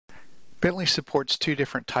Bentley supports two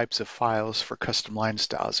different types of files for custom line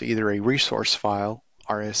styles, either a resource file,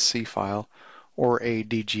 RSC file, or a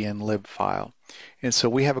dgnlib file. And so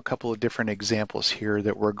we have a couple of different examples here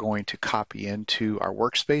that we're going to copy into our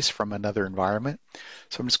workspace from another environment.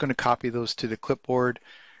 So I'm just going to copy those to the clipboard,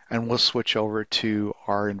 and we'll switch over to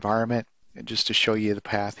our environment. And just to show you the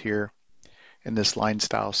path here in this line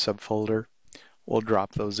style subfolder, we'll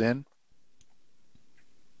drop those in.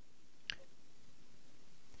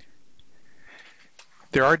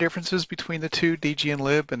 There are differences between the two,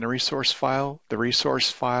 dgnlib and the resource file. The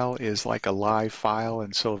resource file is like a live file,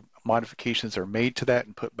 and so modifications are made to that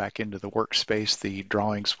and put back into the workspace. The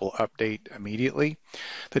drawings will update immediately.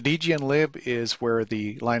 The dgnlib is where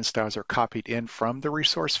the line styles are copied in from the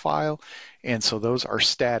resource file, and so those are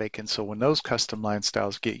static, and so when those custom line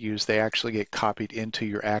styles get used, they actually get copied into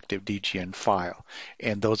your active dgn file,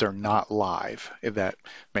 and those are not live, if that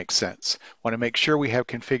makes sense. Want to make sure we have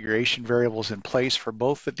configuration variables in place for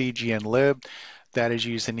both the dgnlib, that is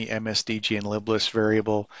using the msdgnliblist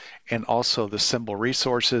variable, and also the symbol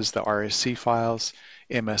resources, the RSC files,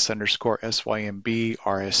 ms_symb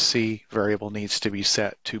RSC variable needs to be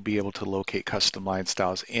set to be able to locate custom line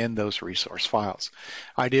styles in those resource files.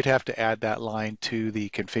 I did have to add that line to the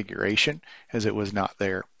configuration as it was not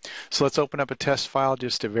there. So let's open up a test file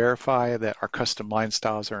just to verify that our custom line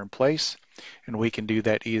styles are in place, and we can do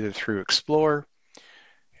that either through Explorer.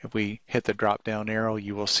 If we hit the drop down arrow,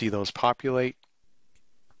 you will see those populate,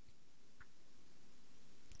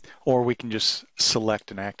 or we can just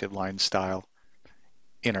select an active line style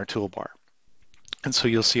in our toolbar. And so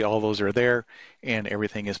you'll see all those are there and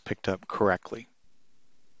everything is picked up correctly.